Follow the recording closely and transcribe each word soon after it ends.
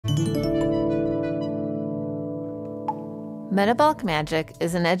Metabolic Magic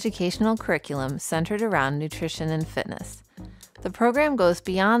is an educational curriculum centered around nutrition and fitness. The program goes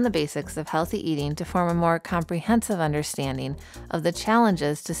beyond the basics of healthy eating to form a more comprehensive understanding of the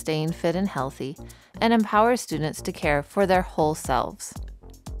challenges to staying fit and healthy, and empowers students to care for their whole selves.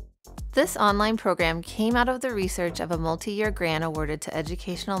 This online program came out of the research of a multi-year grant awarded to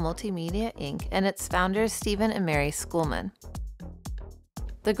Educational Multimedia, Inc. and its founders, Stephen and Mary Schoolman.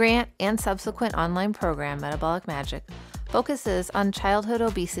 The grant and subsequent online program, Metabolic Magic, focuses on childhood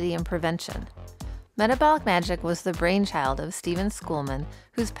obesity and prevention. Metabolic Magic was the brainchild of Stephen Schoolman,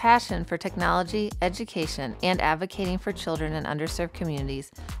 whose passion for technology, education, and advocating for children in underserved communities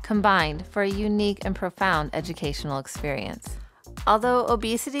combined for a unique and profound educational experience. Although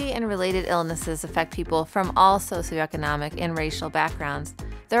obesity and related illnesses affect people from all socioeconomic and racial backgrounds,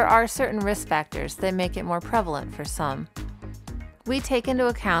 there are certain risk factors that make it more prevalent for some. We take into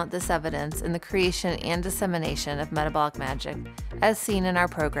account this evidence in the creation and dissemination of Metabolic Magic, as seen in our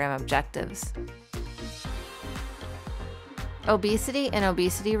program objectives. Obesity and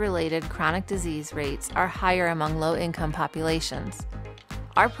obesity-related chronic disease rates are higher among low-income populations.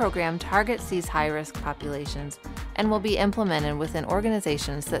 Our program targets these high-risk populations and will be implemented within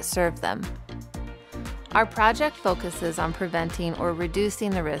organizations that serve them. Our project focuses on preventing or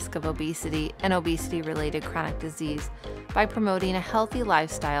reducing the risk of obesity and obesity-related chronic disease by promoting a healthy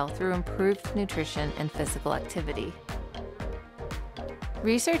lifestyle through improved nutrition and physical activity.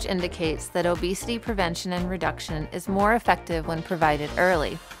 Research indicates that obesity prevention and reduction is more effective when provided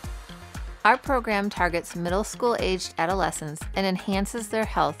early. Our program targets middle school-aged adolescents and enhances their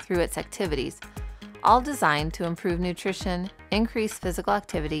health through its activities, all designed to improve nutrition, increase physical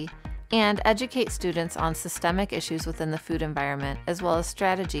activity, and educate students on systemic issues within the food environment, as well as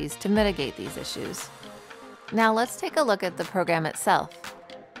strategies to mitigate these issues. Now let's take a look at the program itself.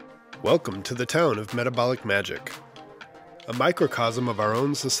 Welcome to the town of Metabolic Magic, a microcosm of our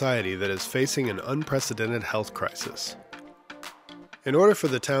own society that is facing an unprecedented health crisis. In order for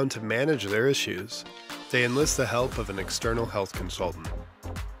the town to manage their issues, they enlist the help of an external health consultant.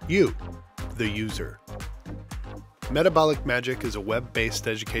 You, the user. Metabolic Magic is a web-based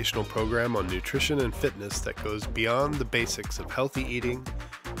educational program on nutrition and fitness that goes beyond the basics of healthy eating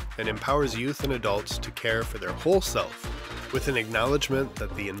and empowers youth and adults to care for their whole self with an acknowledgement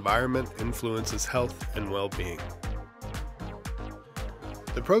that the environment influences health and well-being.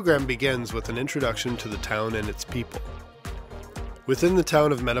 The program begins with an introduction to the town and its people. Within the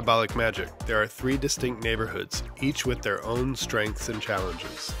town of Metabolic Magic, there are 3 distinct neighborhoods, each with their own strengths and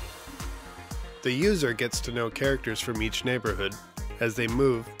challenges. The user gets to know characters from each neighborhood as they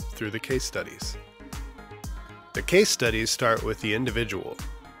move through the case studies. The case studies start with the individual,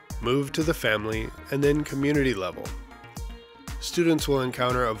 move to the family, and then community level. Students will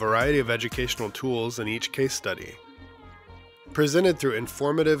encounter a variety of educational tools in each case study, presented through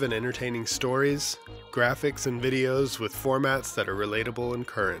informative and entertaining stories, graphics, and videos with formats that are relatable and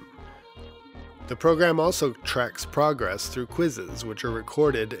current. The program also tracks progress through quizzes, which are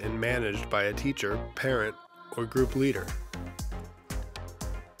recorded and managed by a teacher, parent, or group leader.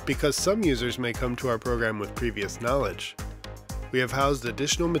 Because some users may come to our program with previous knowledge, we have housed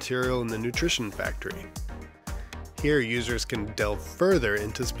additional material in the Nutrition Factory. Here, users can delve further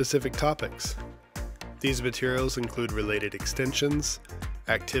into specific topics. These materials include related extensions,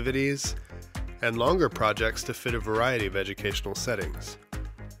 activities, and longer projects to fit a variety of educational settings.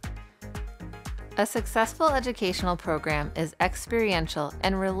 A successful educational program is experiential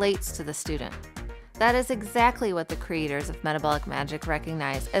and relates to the student. That is exactly what the creators of Metabolic Magic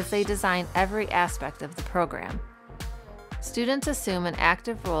recognize as they design every aspect of the program. Students assume an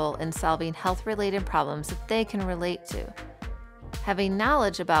active role in solving health-related problems that they can relate to. Having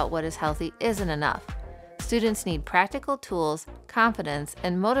knowledge about what is healthy isn't enough. Students need practical tools, confidence,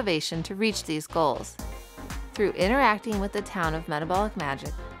 and motivation to reach these goals. Through interacting with the town of Metabolic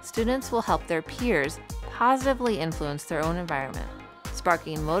Magic, students will help their peers positively influence their own environment,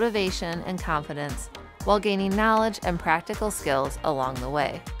 sparking motivation and confidence while gaining knowledge and practical skills along the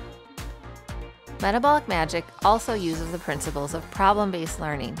way. Metabolic Magic also uses the principles of problem-based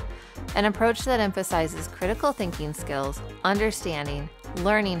learning, an approach that emphasizes critical thinking skills, understanding,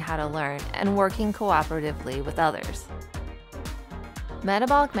 learning how to learn, and working cooperatively with others.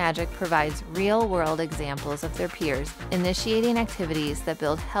 Metabolic Magic provides real-world examples of their peers initiating activities that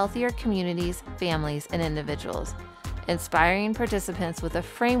build healthier communities, families, and individuals, inspiring participants with a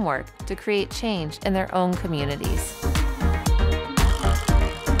framework to create change in their own communities.